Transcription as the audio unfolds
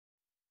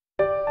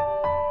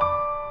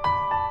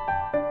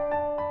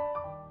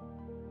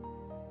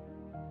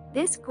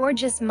This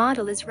gorgeous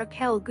model is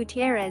Raquel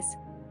Gutierrez.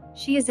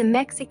 She is a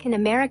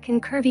Mexican-American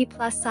curvy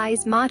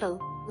plus-size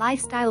model,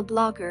 lifestyle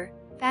blogger,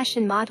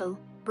 fashion model,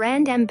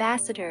 brand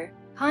ambassador,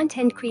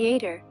 content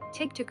creator,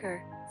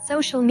 TikToker,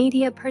 social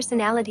media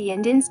personality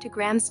and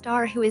Instagram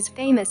star who is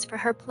famous for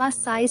her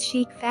plus-size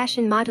chic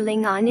fashion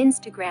modeling on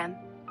Instagram.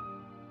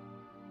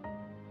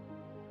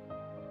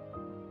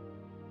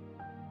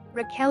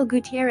 Raquel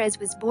Gutierrez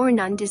was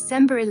born on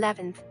December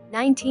 11,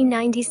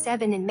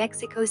 1997 in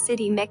Mexico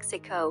City,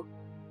 Mexico.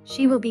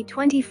 She will be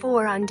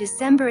 24 on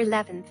December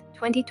 11,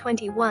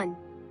 2021.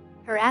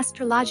 Her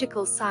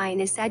astrological sign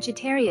is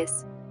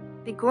Sagittarius.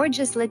 The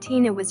gorgeous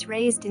Latina was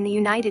raised in the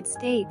United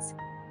States.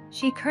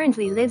 She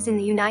currently lives in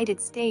the United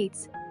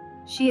States.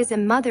 She is a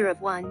mother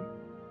of one.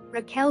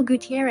 Raquel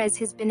Gutierrez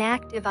has been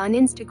active on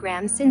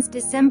Instagram since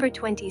December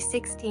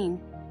 2016.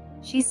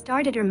 She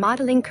started her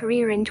modeling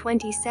career in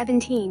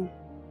 2017.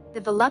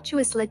 The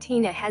voluptuous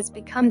Latina has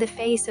become the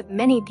face of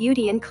many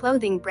beauty and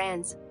clothing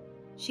brands.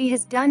 She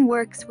has done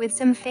works with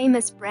some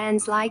famous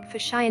brands like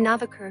Fashion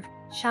Curve,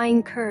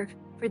 Shine Curve,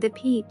 For the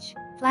Peach,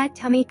 Flat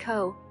Tummy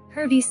Co.,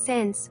 Curvy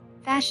Sense,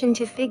 Fashion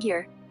to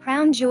Figure,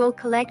 Crown Jewel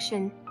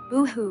Collection,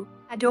 Boohoo,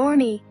 Adore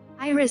Me,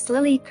 Iris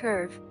Lily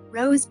Curve,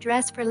 Rose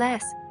Dress for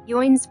Less,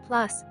 Yoins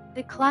Plus,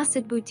 The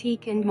Closet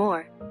Boutique and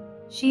more.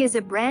 She is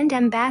a brand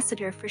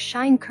ambassador for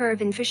Shine Curve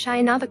and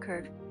Fashion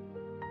Curve.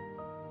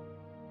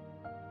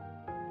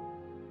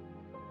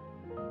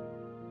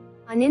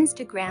 On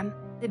Instagram,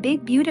 the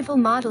big beautiful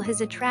model has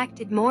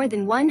attracted more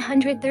than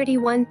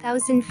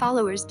 131,000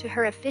 followers to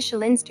her official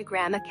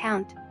Instagram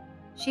account.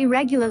 She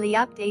regularly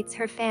updates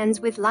her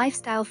fans with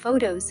lifestyle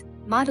photos,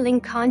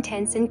 modeling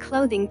contents and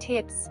clothing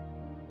tips.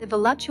 The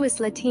voluptuous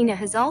Latina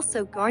has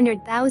also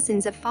garnered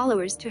thousands of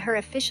followers to her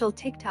official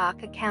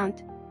TikTok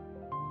account.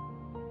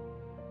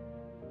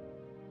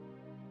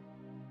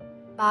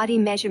 Body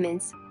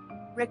measurements.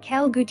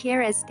 Raquel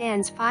Gutierrez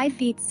stands 5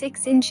 feet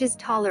 6 inches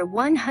taller,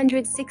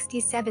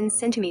 167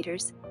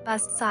 centimeters,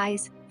 bust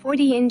size,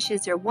 40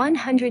 inches or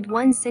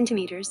 101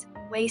 centimeters,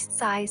 waist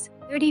size,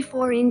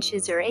 34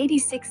 inches or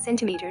 86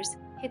 centimeters,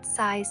 hip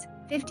size,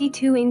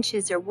 52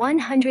 inches or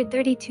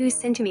 132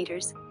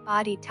 centimeters,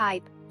 body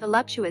type,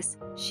 voluptuous.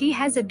 She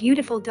has a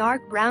beautiful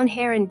dark brown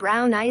hair and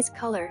brown eyes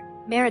color,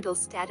 marital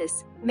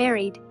status,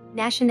 married,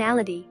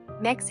 nationality,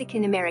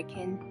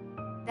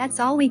 Mexican-American. That's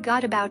all we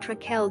got about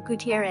Raquel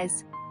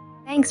Gutierrez.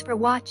 Thanks for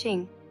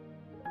watching.